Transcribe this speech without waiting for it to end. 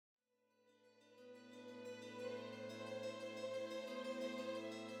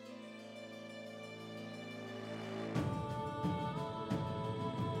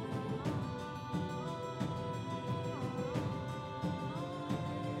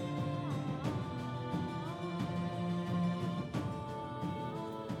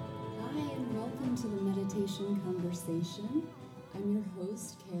Meditation Conversation. I'm your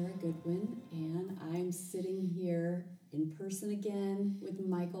host, Kara Goodwin, and I'm sitting here in person again with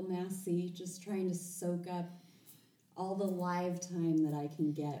Michael Massey, just trying to soak up all the live time that I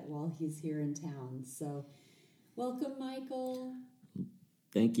can get while he's here in town. So, welcome, Michael.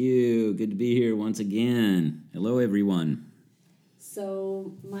 Thank you. Good to be here once again. Hello, everyone.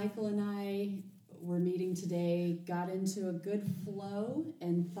 So, Michael and I were meeting today, got into a good flow,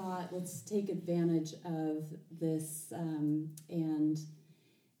 and thought, let's take advantage of this and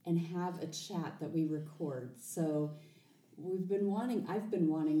have a chat that we record. So, I've been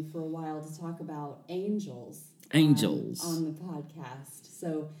wanting for a while to talk about angels. On the podcast.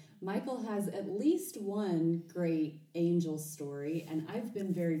 So Michael has at least one great angel story, and I've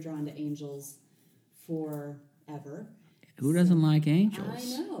been very drawn to angels forever. Who doesn't like angels? I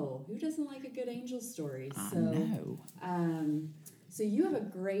know. Who doesn't like a good angel story? I know. So you have a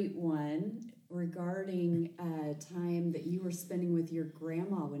great one regarding a time that you were spending with your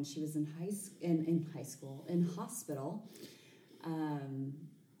grandma when she was in hospital.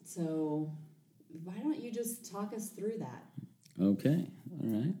 So why don't you just talk us through that? Okay. All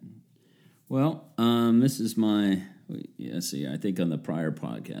right. Well, this is my. See, I think on the prior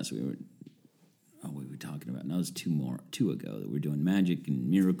podcast we were talking about. And that was two ago that we're doing magic and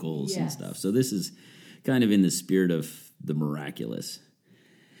miracles and stuff. So this is kind of in the spirit of the miraculous.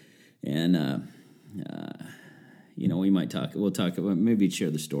 And we might talk. We'll talk about maybe share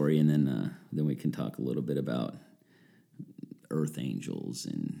the story, and then we can talk a little bit about earth angels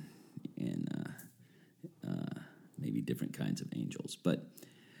and maybe different kinds of angels. But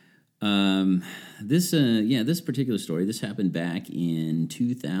this particular story, this happened back in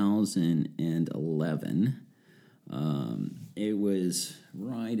 2011. It was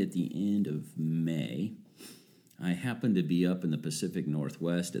right at the end of May. I happened to be up in the Pacific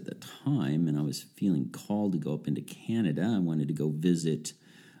Northwest at the time, and I was feeling called to go up into Canada. I wanted to go visit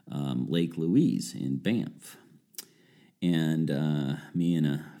Lake Louise in Banff. And me and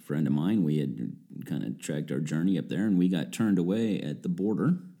a friend of mine, we had kind of tracked our journey up there, and we got turned away at the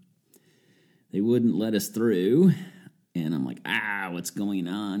border. They wouldn't let us through, and I'm like, what's going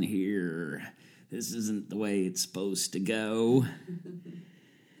on here? This isn't the way it's supposed to go.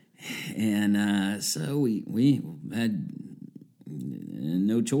 And so we had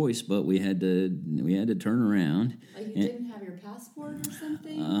no choice, but we had to turn around. Like you didn't have your passport or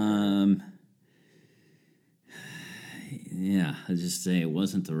something? Yeah, I'll just say it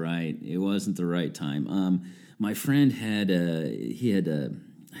wasn't the right time. My friend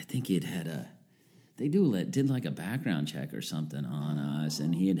they did like a background check or something on us,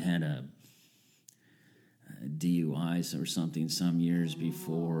 and he had a DUI or something some years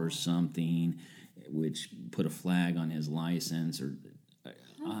before or something, which put a flag on his license.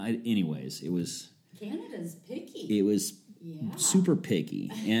 Anyways, it was Canada's picky. It was. Yeah. Super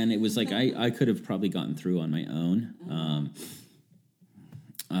picky, and it was like I could have probably gotten through on my own.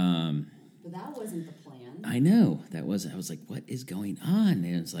 But that wasn't the plan. I know I was like, what is going on?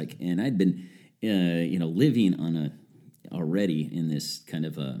 And it's like, and I'd been, living on already in this kind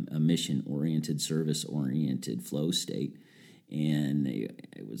of a mission-oriented, service-oriented flow state, and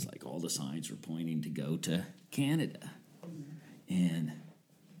it was like all the signs were pointing to go to Canada, and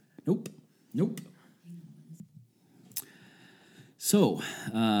nope. So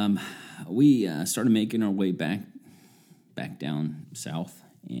we started making our way back down south,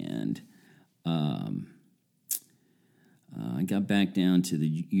 and I got back down to the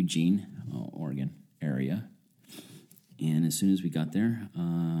Eugene, Oregon area. And as soon as we got there,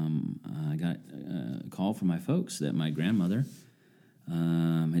 I got a call from my folks that my grandmother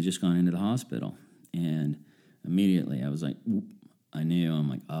had just gone into the hospital. And immediately I was like, whoop, I knew. I'm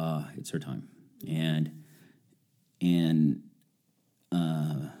like, it's her time. And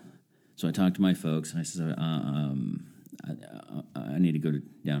so I talked to my folks, and I said, I need to go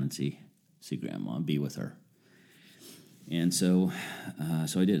down and see Grandma and be with her. And so I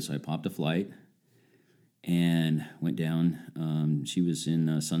did. So I popped a flight and went down. She was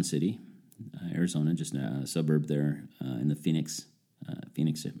in Sun City, Arizona, just a suburb there in the Phoenix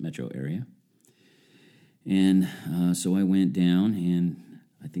metro area. And so I went down, and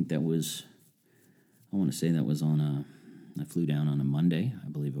I think I flew down on a Monday, I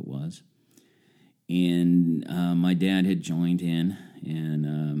believe it was. And my dad had joined in, and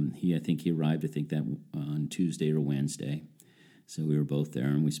I think he arrived, that on Tuesday or Wednesday. So we were both there,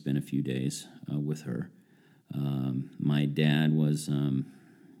 and we spent a few days with her. My dad was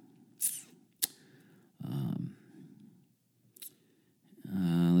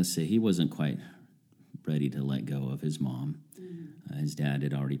he wasn't quite ready to let go of his mom. His dad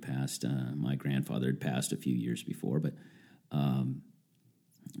had already passed. My grandfather had passed a few years before, but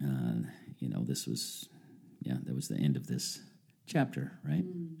this was, that was the end of this chapter, right?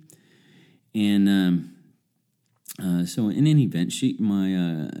 And so in any event,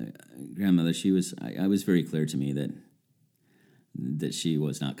 my grandmother, I was very clear to me that she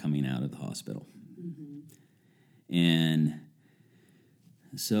was not coming out of the hospital. And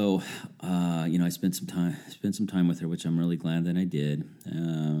so, I spent some time with her, which I'm really glad that I did.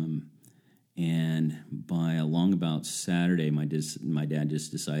 And by along about Saturday, my dad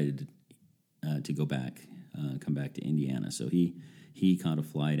just decided to go back, come back to Indiana. So he caught a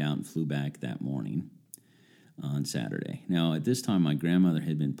flight out and flew back that morning on Saturday. Now, at this time, my grandmother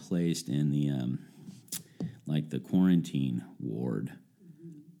had been placed in the quarantine ward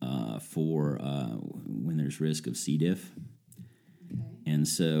for when there's risk of C. diff. Okay. And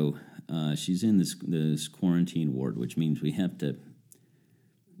so she's in this quarantine ward, which means we have to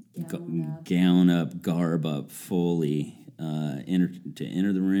gown up, garb up fully to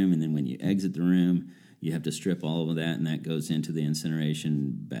enter the room, and then when you exit the room, you have to strip all of that, and that goes into the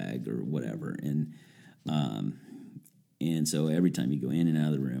incineration bag or whatever. And so every time you go in and out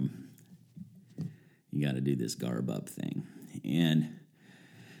of the room, you got to do this garb up thing. And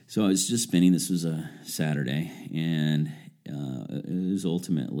so I was just spinning. This was a Saturday, and it was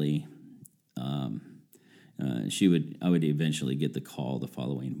ultimately I would eventually get the call the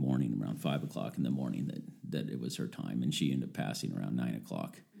following morning around 5:00 in the morning that it was her time, and she ended up passing around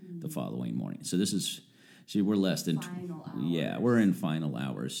 9:00 the following morning. So we're less than final hours. We're in final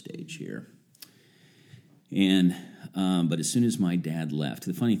hours stage here. And but as soon as my dad left,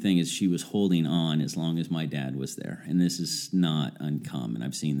 the funny thing is she was holding on as long as my dad was there, and this is not uncommon.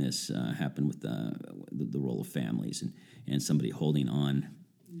 I've seen this happen with the role of families and somebody holding on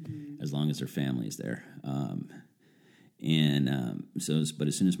as long as their family is there. But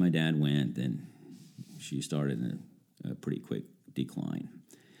as soon as my dad went, then she started a pretty quick decline.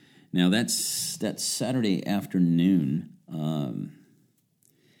 Now that Saturday afternoon.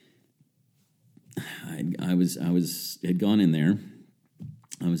 I had gone in there.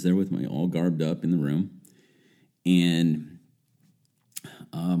 I was there with all garbed up in the room, and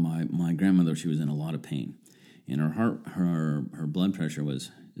my grandmother, she was in a lot of pain, and her blood pressure is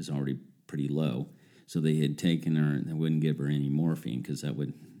already pretty low. So they had taken her. They wouldn't give her any morphine because that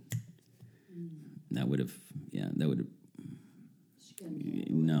would have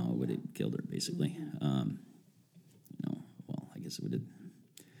killed her basically. I guess it would have.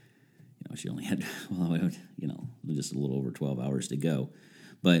 She only had, just a little over 12 hours to go.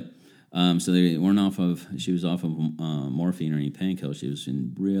 But, so they weren't she was off of morphine or any painkiller. She was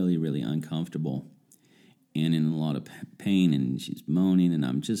in really, really uncomfortable and in a lot of pain, and she's moaning, and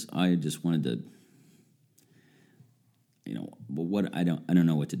I just wanted to, I don't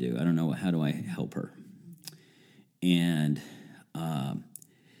know what to do. I don't know, how do I help her? And,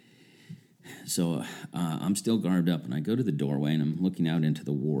 so I'm still garbed up, and I go to the doorway, and I'm looking out into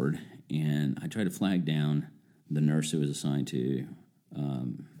the ward, and I try to flag down the nurse who was assigned to our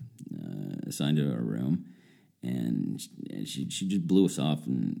room, and she just blew us off,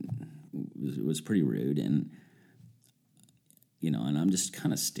 and it was pretty rude, and and I'm just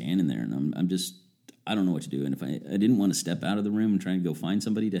kind of standing there, and I don't know what to do, and if I didn't want to step out of the room and try to go find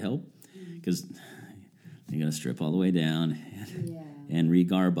somebody to help, because you got to strip all the way down and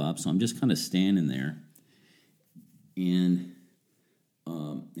re-garb up, so I'm just kind of standing there, and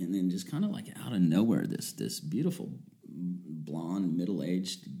then just kind of like out of nowhere, this beautiful blonde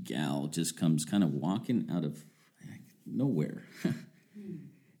middle-aged gal just comes kind of walking out of nowhere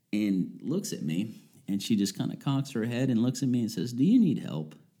and looks at me, and she just kind of cocks her head and looks at me and says, "Do you need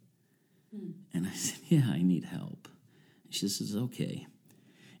help?" And I said, "Yeah, I need help." And she says, "Okay."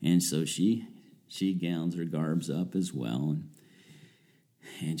 And so she gowns her garbs up as well,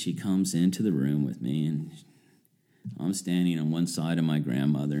 and she comes into the room with me, and I'm standing on one side of my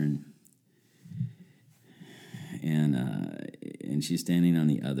grandmother, and she's standing on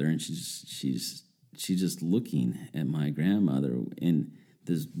the other, and she's just looking at my grandmother, and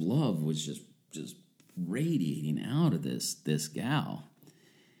this love was just radiating out of this gal,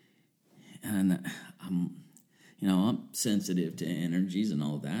 and I'm sensitive to energies and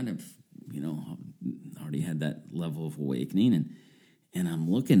all that. I've already had that level of awakening, and I'm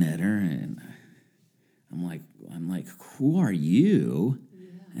looking at her, and I'm like, "Who are you?"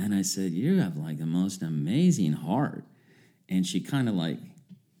 Yeah. And I said, "You have like the most amazing heart." And she kind of like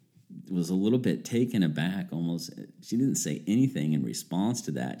was a little bit taken aback, almost. She didn't say anything in response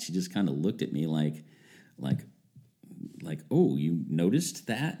to that. She just kind of looked at me like like, oh, you noticed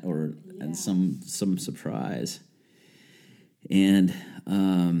that, or and some surprise, and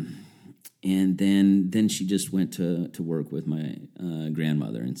then she just went to work with my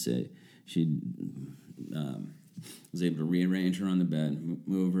grandmother, and said she was able to rearrange her on the bed,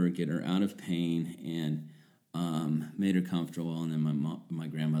 move her, get her out of pain, and made her comfortable. And then my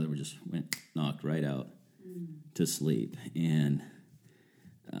grandmother just knocked right out to sleep, and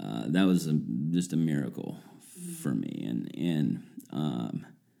that was just a miracle for me.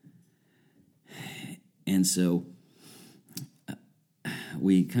 And so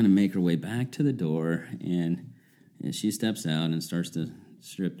we kind of make our way back to the door, and she steps out and starts to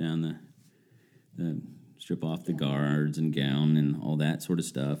strip down strip off the guards and gown and all that sort of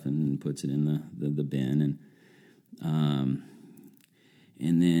stuff, and puts it in the bin,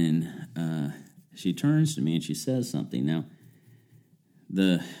 and then she turns to me and she says something. Now,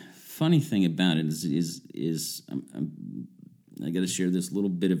 the funny thing about it is I got to share this little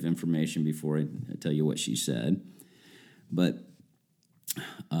bit of information before I tell you what she said. But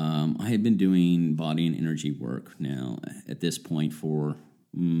I had been doing body and energy work now at this point for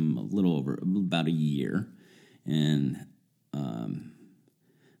a little over about a year, and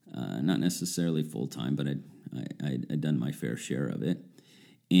not necessarily full time, but I'd done my fair share of it.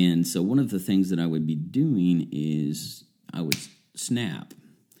 And so one of the things that I would be doing is I would snap,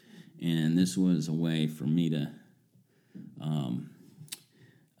 and this was a way for me to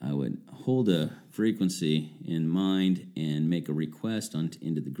I would hold a frequency in mind and make a request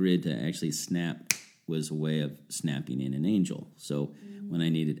into the grid to actually snap. Was a way of snapping in an angel. So when I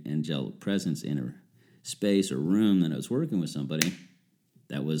needed angelic presence in a space or room that I was working with somebody,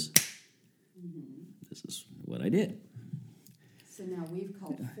 that was this is what I did. So now we've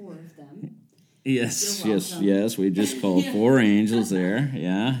called 4 of them. Yes. We just called 4 angels there.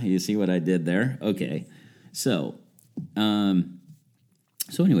 Yeah, you see what I did there? Okay. So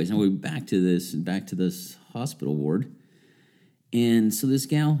anyways, now we're back to this hospital ward. And so this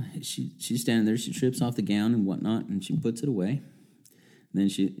gal, she's standing there, she strips off the gown and whatnot, and she puts it away. And then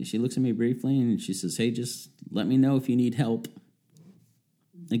she looks at me briefly, and she says, "Hey, just let me know if you need help."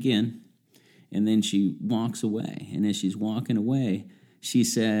 Again. And then she walks away. And as she's walking away, she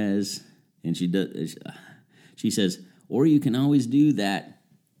says, she says, "Or you can always do that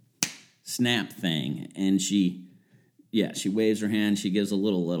snap thing." And she waves her hand. She gives a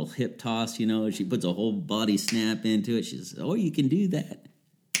little hip toss, She puts a whole body snap into it. She says, "Oh, you can do that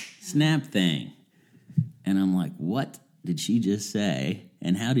snap thing." And I'm like, what did she just say?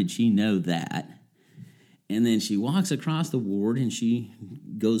 And how did she know that? And then she walks across the ward, and she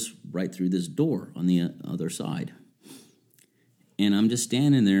goes right through this door on the other side. And I'm just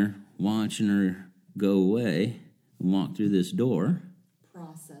standing there watching her go away and walk through this door.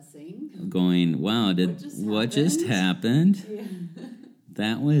 Processing. Going, wow, what just happened? Yeah.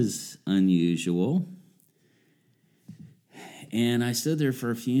 That was unusual. And I stood there for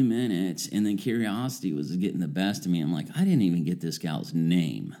a few minutes, and then curiosity was getting the best of me. I'm like, I didn't even get this gal's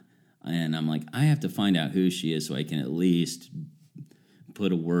name. And I'm like, I have to find out who she is so I can at least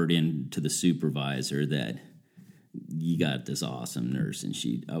put a word in to the supervisor that you got this awesome nurse. And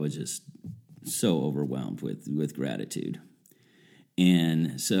I was just so overwhelmed with gratitude.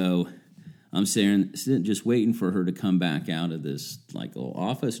 And so I'm sitting just waiting for her to come back out of this like little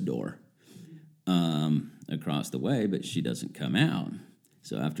office door across the way, but she doesn't come out.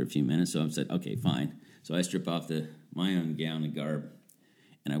 So after a few minutes, I said, okay, fine. So I strip off my own gown and garb,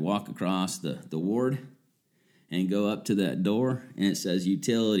 and I walk across the ward and go up to that door, and it says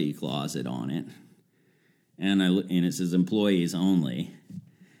utility closet on it. And it says employees only.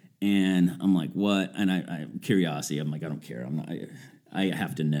 And I'm like, what? And I curiosity, I'm like, I don't care. I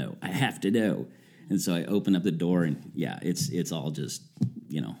have to know. I have to know. And so I open up the door, and it's all just,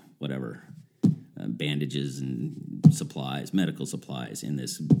 whatever, bandages and supplies, medical supplies in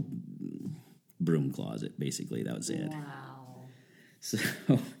this broom closet. Basically, that was it. Wow. So,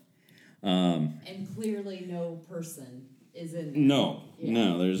 and clearly no person is in there.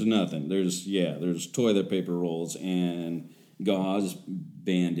 No, there's nothing. There's toilet paper rolls and gauze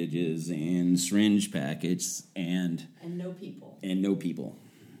bandages and syringe packets and no people.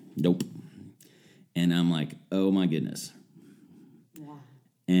 Nope. And I'm like, oh my goodness. Wow.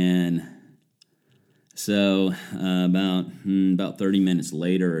 And so about 30 minutes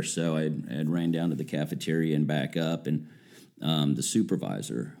later or so, I had ran down to the cafeteria and back up, and the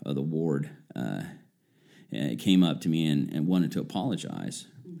supervisor of the ward came up to me and wanted to apologize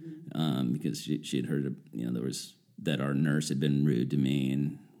because she had heard there was that our nurse had been rude to me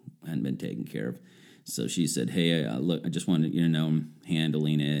and hadn't been taken care of. So she said, "Hey, look, I just wanted you to know I'm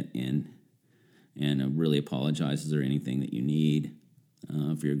handling it, and and really apologizes or anything that you need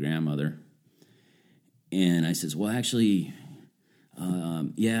for your grandmother. And I says, well, actually,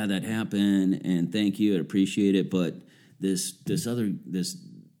 yeah, that happened, and thank you, I appreciate it, but this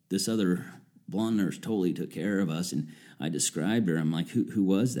other blonde nurse totally took care of us. And I described her. I'm like, who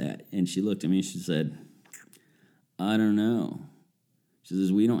was that? And she looked at me and she said, I don't know. She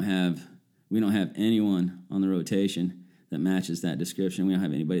says, we don't have anyone on the rotation that matches that description. We don't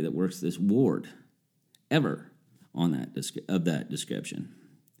have anybody that works this ward ever on that description.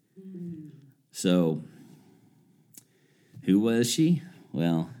 Mm. So who was she?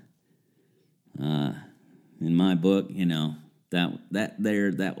 Well, in my book,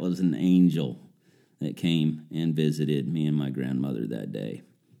 that was an angel that came and visited me and my grandmother that day.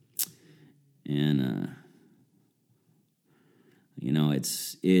 And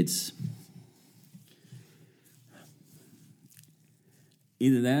it's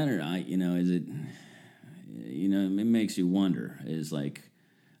either that or is it, it makes you wonder. Is like,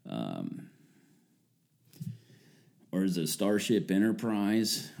 or is it Starship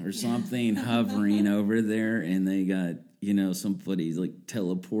Enterprise or something hovering over there, and they got, somebody's like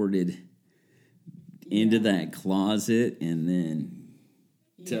teleported into that closet and then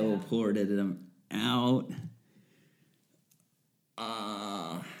teleported them out.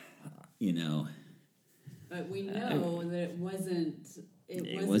 But we know that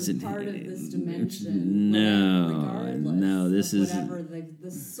it wasn't part of this dimension. No, this is whatever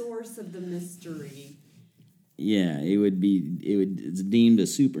the source of the mystery. Yeah, it's deemed a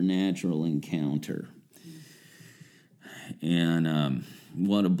supernatural encounter. And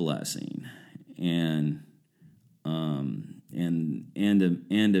what a blessing. And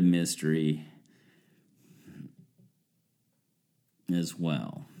a mystery as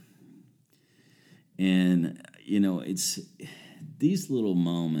well. And it's these little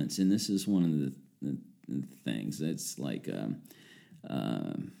moments, and this is one of the things. It's like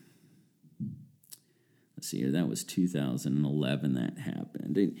let's see here, that was 2011 that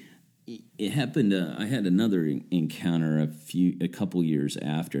happened. It happened, I had another encounter a couple years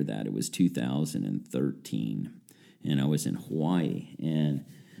after that. It was 2013, and I was in Hawaii, and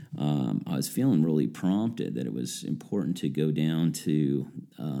I was feeling really prompted that it was important to go down to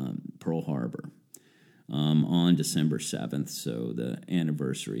Pearl Harbor on December 7th, so the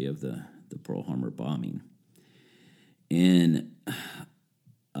anniversary of the Pearl Harbor bombing. And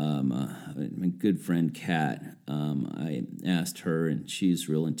my good friend Kat, I asked her, and she's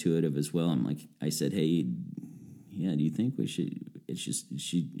real intuitive as well. I said, hey, yeah, do you think we should?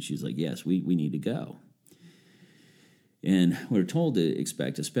 She's like, yes, we need to go. And we're told to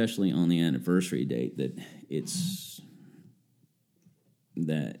expect, especially on the anniversary date, that it's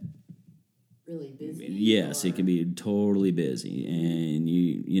that really busy. Yes, it can be totally busy, and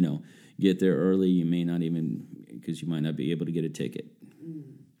you get there early. You may not even, because you might not be able to get a ticket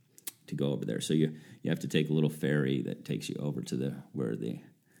to go over there. So you have to take a little ferry that takes you over to where the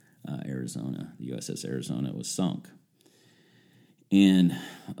USS Arizona was sunk. And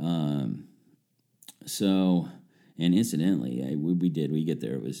and incidentally, we get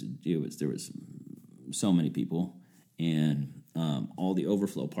there. There was so many people, and all the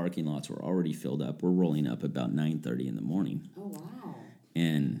overflow parking lots were already filled up. We're rolling up about 9:30 in the morning. Oh wow!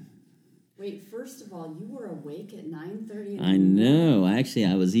 And wait, first of all, you were awake at 9:30. I know. Actually,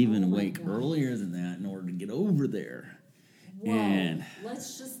 I was even awake earlier than that in order to get over there. Whoa! And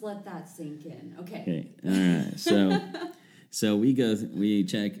let's just let that sink in. Okay. All right. So we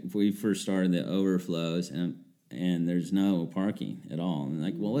check. We first started the overflows, and there's no parking at all.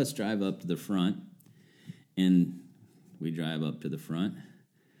 And well, let's drive up to the front. And we drive up to the front,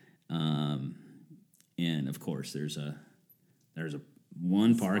 and of course there's a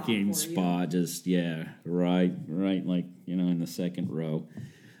one parking spot, just right, like in the second row.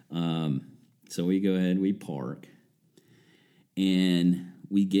 So we go ahead, we park, and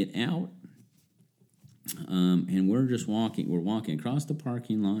we get out, and we're just walking. We're walking across the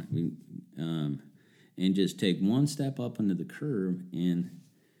parking lot. And just take one step up onto the curb, and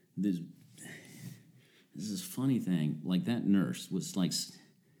this is funny thing. Like, that nurse was like, she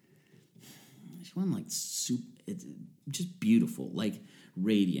wasn't like it's just beautiful, like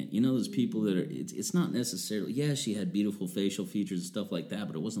radiant. Those people that are. It's not necessarily. Yeah, she had beautiful facial features and stuff like that,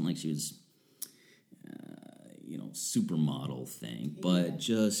 but it wasn't like she was, supermodel thing. But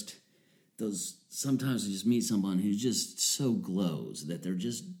just those. Sometimes you just meet someone who just so glows that they're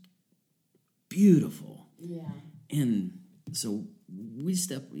just beautiful. Yeah. And so we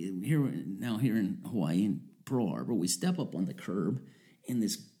step here in Hawaii, in Pearl Harbor, we step up on the curb, and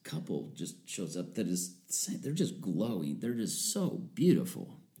this couple just shows up they're just glowing. They're just so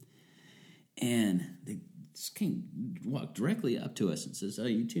beautiful. And they just walked directly up to us and says, "Oh,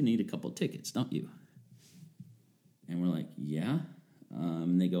 you two need a couple tickets, don't you?" And we're like, "Yeah."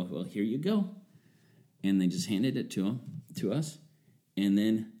 And they go, "Well, here you go." And they just handed it to us, and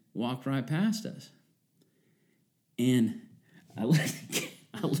then walked right past us. And I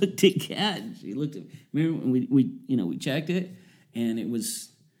looked at Kat, and she looked at me. Remember when we checked it, and it was,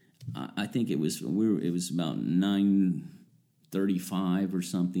 I think it was about 9:35 or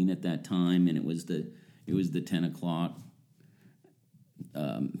something at that time, and it was the 10:00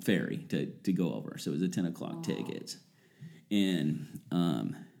 ferry to go over. So it was the 10:00 tickets, and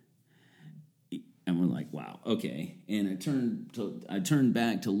we're like, wow, okay. And I turned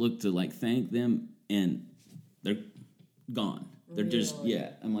back to look to thank them, and they're gone. They're just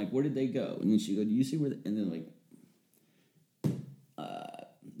I'm like, where did they go? And then she go, do you see where? And they're like,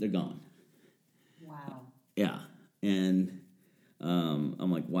 they're gone. Wow. Yeah, and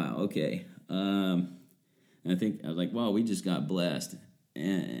I'm like, wow, okay. And I was like, wow, we just got blessed.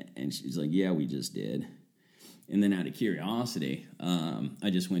 And she's like, yeah, we just did. And then out of curiosity, I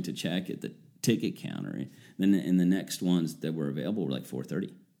just went to check at the ticket counter. And the next ones that were available were like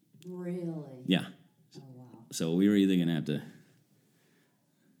 4:30. Really? Yeah. Oh, wow. So we were either going to have to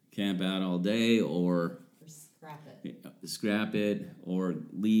camp out all day or scrap it or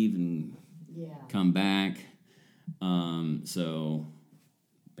leave and come back. So,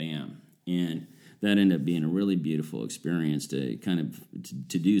 bam. And that ended up being a really beautiful experience to kind of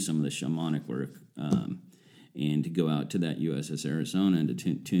to do some of the shamanic work and to go out to that USS Arizona and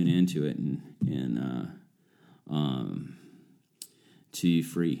to tune into it and to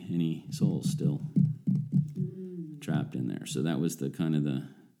free any souls still trapped in there. So that was the kind of the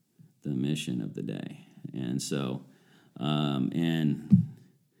mission of the day. And so and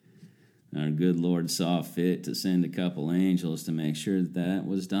our good Lord saw fit to send a couple angels to make sure that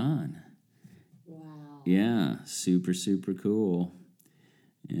was done. Wow. Yeah, super, super cool.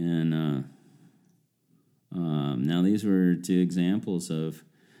 And now these were two examples of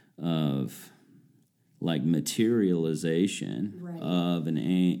like materialization of an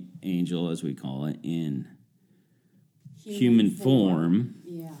angel, as we call it, in human form.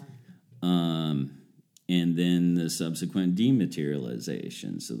 Yeah. And then the subsequent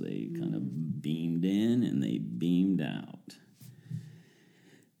dematerialization. So they kind of beamed in and they beamed out.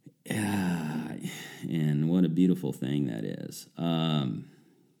 Yeah, and what a beautiful thing that is. And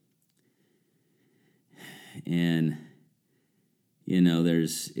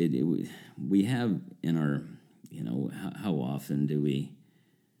there's we have in our how often do we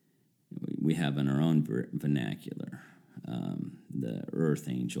have in our own vernacular the earth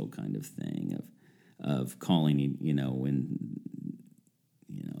angel kind of thing of calling when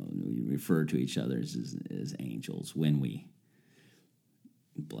we refer to each other as angels when we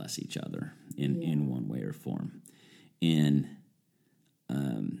bless each other in one way or form, and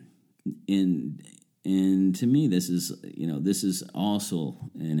to me this is also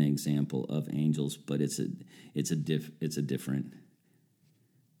an example of angels, but it's a different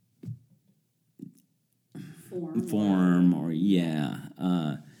form or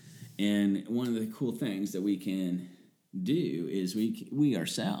and one of the cool things that we can do is we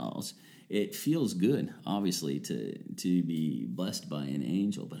ourselves, it feels good obviously to be blessed by an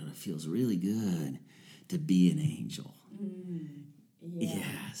angel, but it feels really good to be an angel.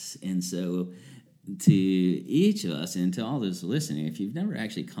 Yes. And so to each of us and to all those listening, if you've never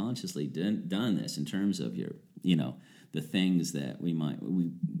actually consciously done this in terms of your the things that we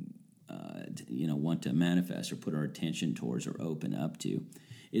want to manifest or put our attention towards or open up to,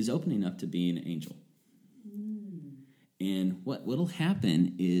 is opening up to being an angel. And what'll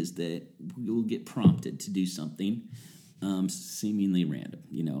happen is that you'll get prompted to do something seemingly random,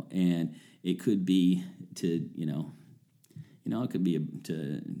 and it could be to it could be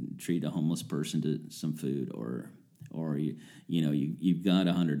to treat a homeless person to some food, or you've got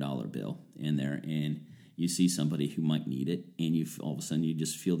 $100 bill in there and you see somebody who might need it, and all of a sudden you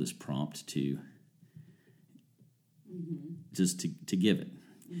just feel this prompt to just to give it.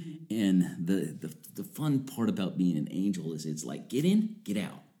 And the fun part about being an angel is it's like get in, get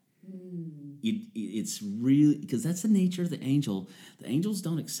out. It's really, because that's the nature of the angel. The angels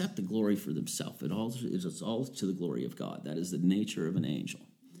don't accept the glory for themselves. It's all to the glory of God. That is the nature of an angel.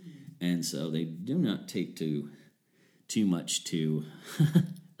 And so they do not take too much to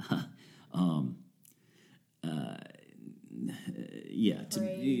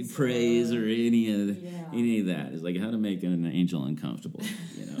praise or any of that. It's like how to make an angel uncomfortable,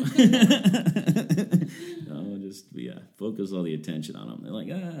 just focus all the attention on them. They're like,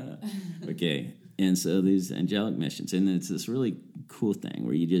 okay. And so these angelic missions, and it's this really cool thing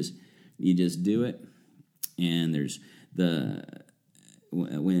where You just do it, and there's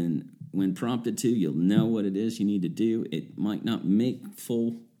when prompted to, you'll know what it is you need to do. It might not make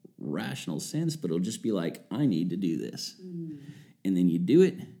full rational sense, but it'll just be like, I need to do this. And then you do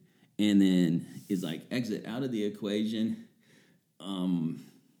it, and then it's like exit out of the equation.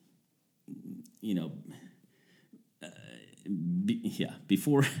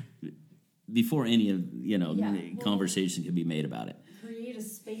 Before any of conversation can be made about it. Create a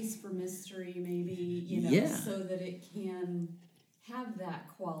space for mystery, maybe so that it can have that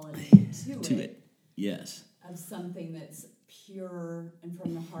quality to it. Yes. Of something that's pure and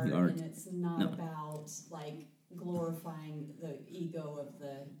from the heart, and it's not about like glorifying the ego of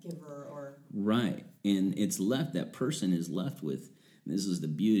the giver or right. And it's left, that person is left with, this is the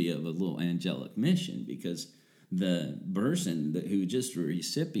beauty of a little angelic mission, because the person who just a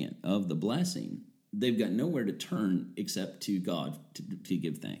recipient of the blessing, they've got nowhere to turn except to God to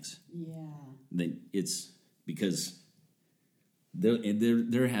give thanks. Yeah. It's because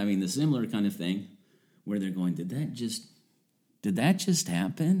they're having the similar kind of thing where they're going, did that just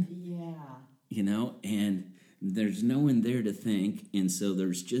happen? Yeah. And there's no one there to thank, and so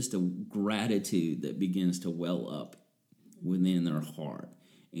there's just a gratitude that begins to well up within their heart,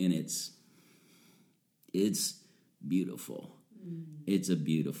 and it's beautiful. It's a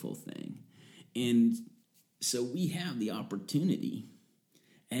beautiful thing. And so we have the opportunity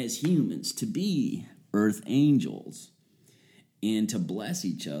as humans to be earth angels and to bless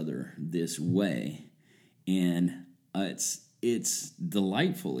each other this way. And it's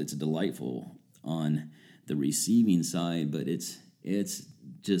delightful. It's delightful on the receiving side, but it's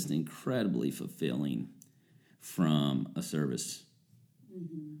just incredibly fulfilling from a service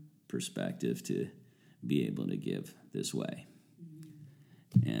perspective to be able to give this way.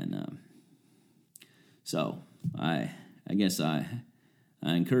 And so I guess I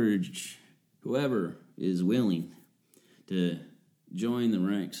encourage whoever is willing to join the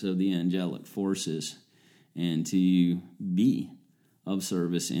ranks of the angelic forces and to be of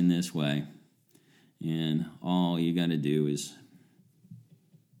service in this way. And all you got to do is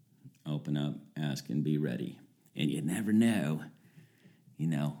open up, ask, and be ready. And you never know,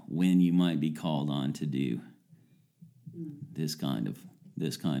 when you might be called on to do this kind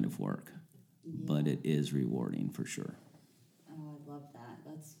of work. Yeah. But it is rewarding for sure. Oh, I love that.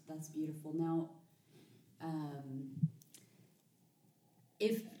 That's beautiful. Now,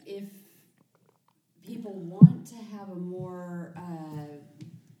 if people want to have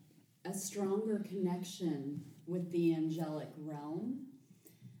a stronger connection with the angelic realm,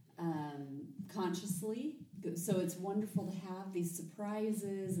 consciously, so it's wonderful to have these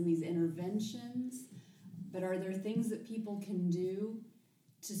surprises and these interventions, but are there things that people can do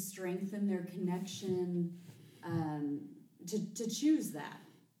to strengthen their connection, to choose that?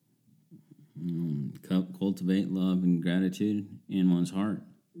 Cultivate love and gratitude in one's heart.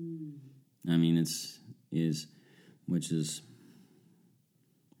 I mean, it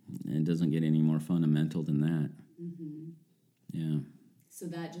doesn't get any more fundamental than that. Yeah. So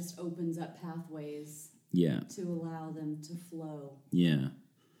that just opens up pathways. Yeah. To allow them to flow. Yeah.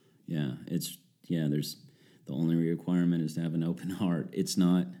 There's the only requirement is to have an open heart. It's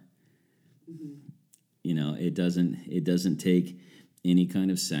not. It doesn't take any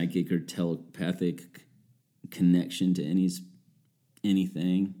kind of psychic or telepathic connection to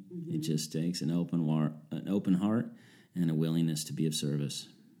anything. It just takes an open heart and a willingness to be of service.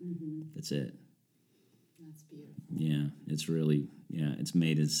 That's it. That's beautiful. Yeah, it's really, it's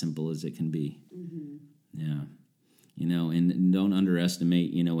made as simple as it can be. Yeah. And don't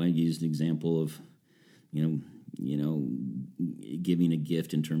underestimate, I used an example of, giving a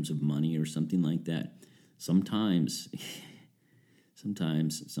gift in terms of money or something like that. Sometimes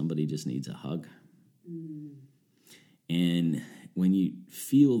somebody just needs a hug. And when you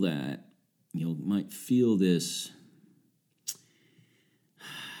feel that, you might feel this,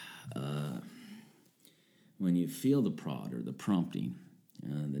 when you feel the prod or the prompting,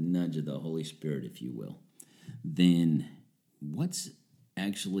 the nudge of the Holy Spirit, if you will, then what's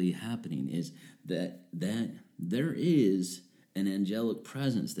actually happening is that there is an angelic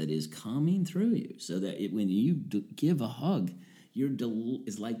presence that is coming through you, so that when you give a hug,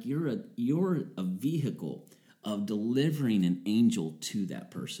 it's like you're a vehicle of delivering an angel to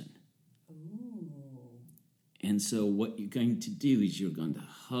that person. Ooh. And so what you're going to do is you're going to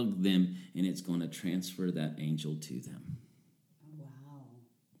hug them, and it's going to transfer that angel to them. Oh, wow.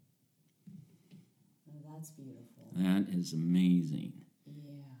 Oh, that's beautiful. That is amazing.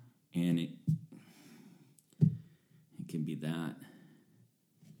 Yeah. And it can be that.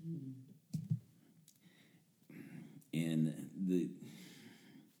 And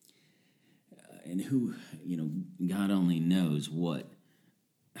who, God only knows what,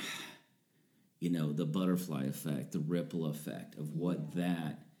 the butterfly effect, the ripple effect of what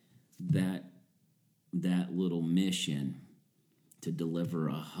that little mission to deliver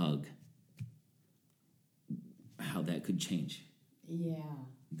a hug, how that could change. Yeah.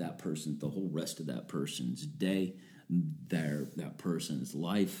 That person, the whole rest of that person's day, that person's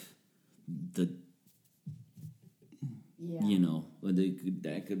life, that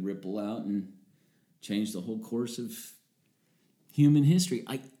could ripple out and change the whole course of human history.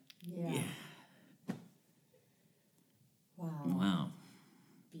 Yeah. Wow.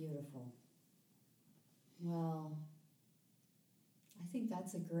 Beautiful. Well, I think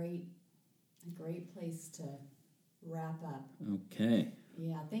that's a great place to wrap up. Okay.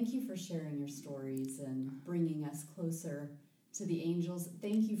 Yeah, thank you for sharing your stories and bringing us closer to the angels.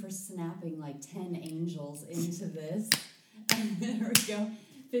 Thank you for snapping like 10 angels into this. There we go.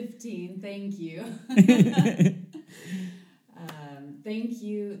 15. Thank you. Thank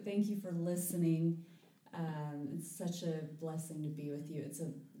you for listening. It's such a blessing to be with you.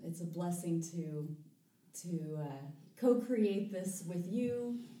 It's a blessing to co-create this with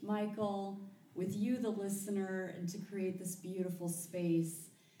you, Michael, with you, the listener, and to create this beautiful space.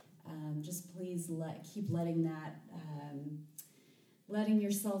 Just please keep letting that, letting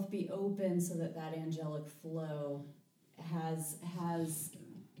yourself be open so that angelic flow has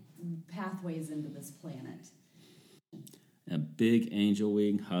pathways into this planet. A big angel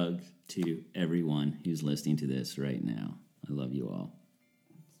wing hug to everyone who's listening to this right now. I love you all.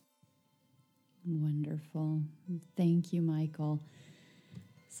 Wonderful. Thank you, Michael.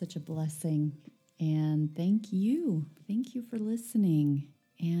 Such a blessing. And thank you. Thank you for listening.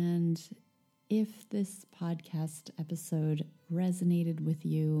 And if this podcast episode resonated with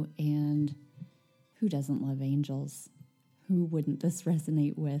you, and who doesn't love angels? Who wouldn't this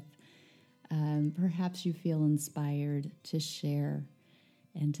resonate with? Perhaps you feel inspired to share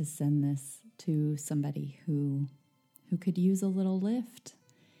and to send this to somebody who could use a little lift,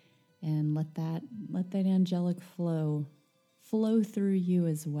 and let that angelic flow through you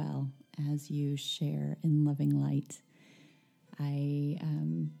as well as you share in loving light. I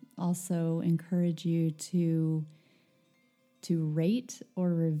also encourage you to rate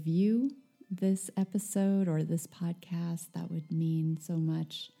or review this episode or this podcast. That would mean so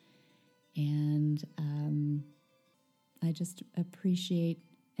much. And I just appreciate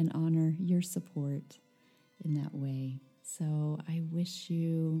and honor your support in that way. So I wish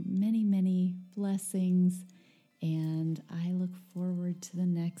you many, many blessings, and I look forward to the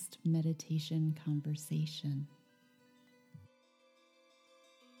next meditation conversation.